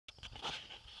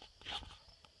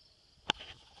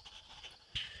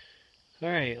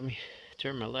Alright, let me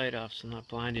turn my light off so I'm not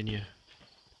blinding you.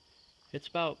 It's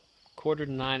about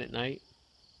 8:45 at night.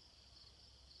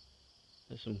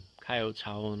 There's some coyotes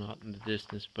howling out in the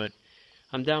distance, but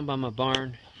I'm down by my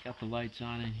barn. Got the lights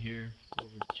on in here, over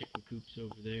the chicken coops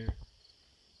over there.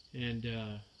 And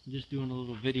I'm just doing a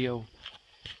little video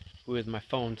with my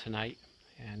phone tonight.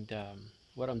 And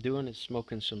what I'm doing is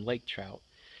smoking some lake trout.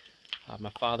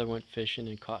 My father went fishing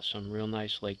and caught some real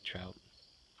nice lake trout.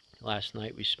 Last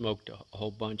night we smoked a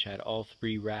whole bunch. I had all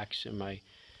 3 racks in my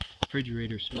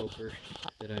refrigerator smoker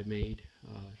that I made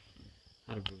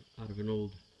out of an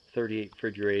old 38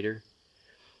 refrigerator.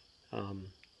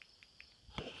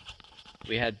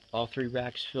 We had all 3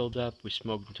 racks filled up. We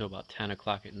smoked until about 10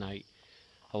 o'clock at night.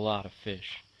 A lot of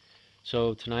fish.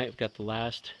 So tonight I've got the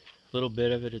last little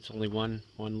bit of it. It's only one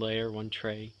layer, one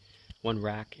tray, one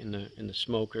rack in the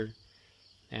smoker.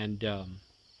 And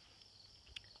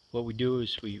what we do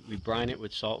is we brine it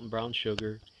with salt and brown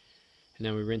sugar, and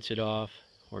then we rinse it off,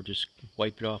 or just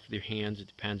wipe it off with your hands. It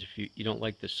depends. If you don't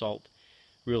like the salt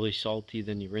really salty,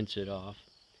 then you rinse it off.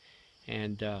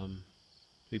 And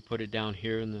we put it down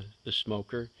here in the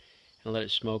smoker and let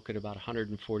it smoke at about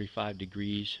 145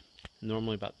 degrees,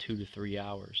 normally about 2 to 3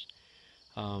 hours.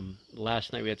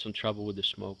 Last night we had some trouble with the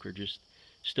smoker, just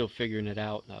still figuring it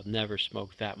out. I've never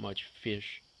smoked that much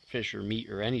fish or meat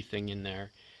or anything in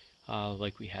there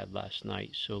like we had last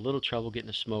night. So a little trouble getting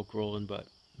the smoke rolling, but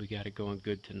we got it going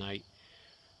good tonight.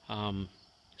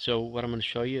 So what I'm going to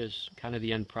show you is kind of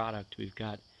the end product. We've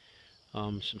got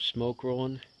some smoke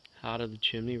rolling out of the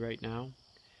chimney right now.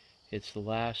 It's the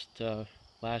last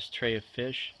tray of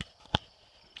fish,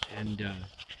 and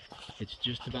it's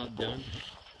just about done.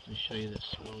 Let me show you the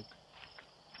smoke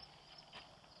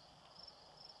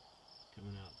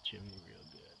coming out the chimney real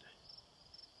good.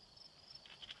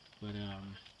 But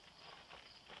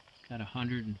got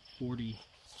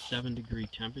 147 degree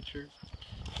temperature,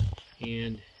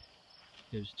 and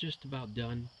it was just about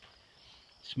done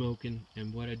smoking.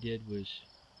 And what I did was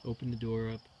open the door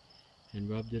up and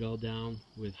rubbed it all down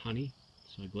with honey.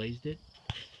 So I glazed it,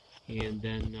 and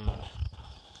then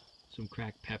some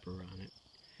cracked pepper on it.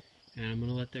 And I'm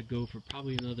going to let that go for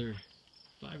probably another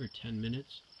 5 or 10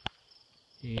 minutes,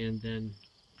 and then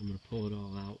I'm going to pull it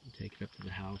all out and take it up to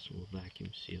the house, and we'll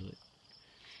vacuum seal it.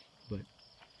 But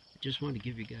just wanted to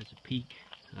give you guys a peek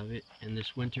of it. And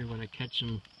this winter, when I catch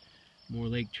some more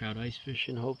lake trout ice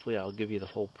fishing, hopefully I'll give you the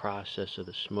whole process of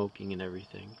the smoking and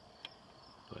everything.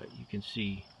 But you can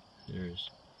see there's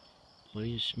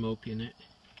plenty of smoke in it,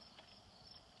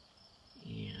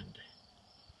 and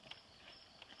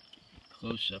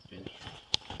close up in here.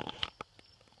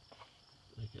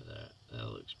 Look at that. That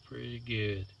looks pretty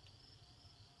good.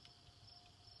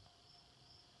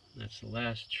 That's the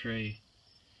last tray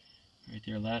right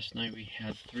there. Last night we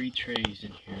had 3 trays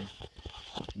in here,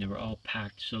 and they were all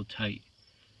packed so tight.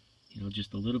 You know,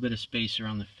 just a little bit of space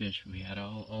around the fish. We had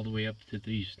all the way up to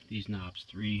these knobs,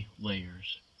 3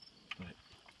 layers. But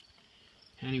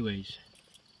anyways,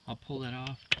 I'll pull that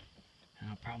off, and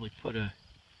I'll probably put a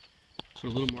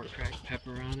little more cracked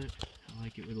pepper on it. I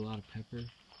like it with a lot of pepper,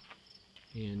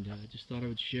 and I just thought I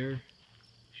would share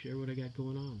what I got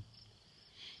going on.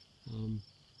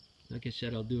 Like I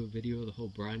said, I'll do a video of the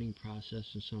whole brining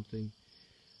process and something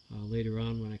later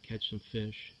on when I catch some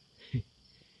fish.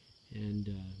 And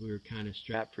we were kind of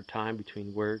strapped for time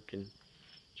between work and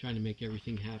trying to make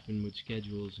everything happen with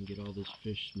schedules and get all this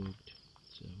fish smoked.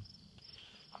 So,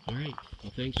 alright,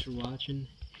 well, thanks for watching,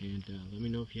 and let me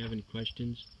know if you have any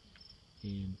questions,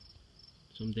 and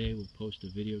someday we'll post a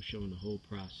video showing the whole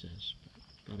process.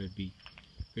 But thought it'd be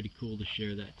pretty cool to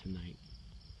share that tonight.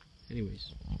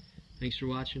 Anyways, thanks for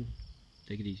watching.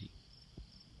 Take it easy.